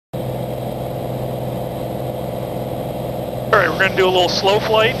Alright, we're going to do a little slow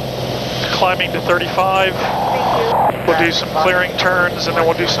flight, climbing to 35. We'll do some clearing turns and then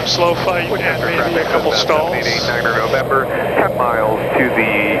we'll do some slow fight and maybe a couple stalls. 789er November, 10 miles to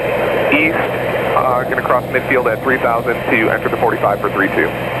the east, going to cross midfield at 3000 to enter the 45 for 32.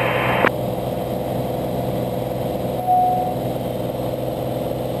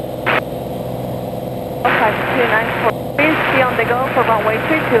 Please be on the go for runway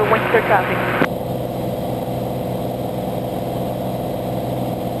 32, Winchester traffic.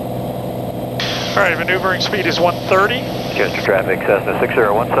 Alright, maneuvering speed is 130. Winchester traffic, Cessna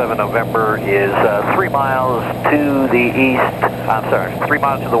 6017 November is 3 miles to the east, 3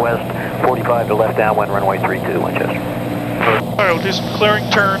 miles to the west, 45 to left downwind, runway 32, Winchester. Alright, we'll do some clearing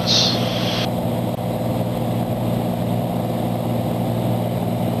turns.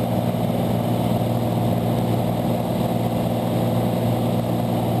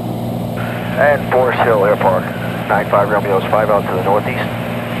 And Forest Hill Airport, 95 Romeo's 5 out to the northeast,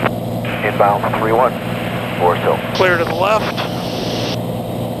 inbound 31, Forest Hill. Clear to the left.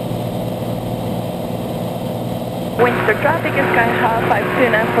 Winchester traffic is Sky High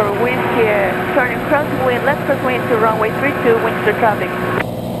 529 for Whiskey, turning crosswind, left crosswind to runway 32, Winchester traffic.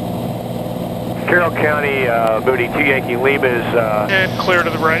 Carroll County, Moody 2 Yankee Lima is And clear to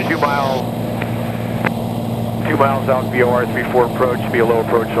the right. 2 miles out VOR 34 approach, be a low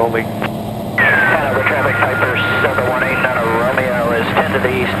approach only. Hanover traffic, Piper 718 Nano Romeo is 10 to the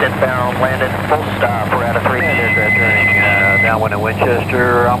east, inbound, landed, full stop, we're out of 3. Downwind at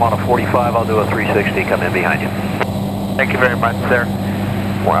Winchester, I'm on a 45, I'll do a 360, come in behind you. Thank you very much, sir.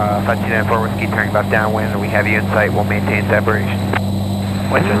 5294 Whiskey, turning left downwind, we have you in sight, we'll maintain separation.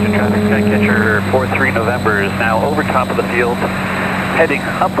 Winchester traffic, Skycatcher 43 November is now over top of the field, heading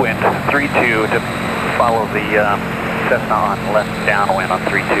upwind 32 to follow the Cessna on left downwind on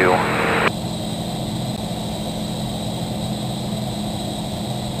 32.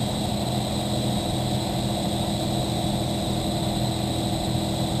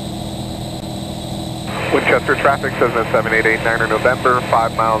 Winchester traffic, Cessna 7889er November,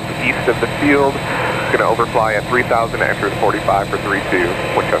 5 miles east of the field. Going to overfly at 3000 to enter the 45 for 32.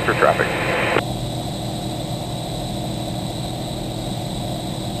 Winchester traffic.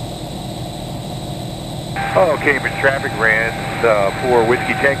 Oh, Cambridge traffic ran for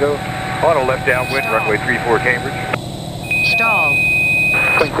Whiskey Tango on a left downwind, runway 34 Cambridge. Stall.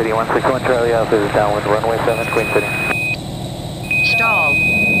 Queen City 161 Charlie Alpha is downwind, runway 7, Queen City. Stall.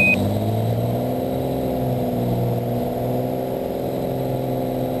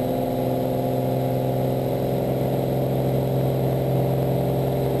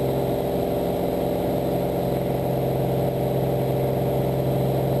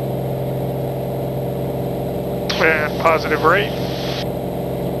 And positive rate.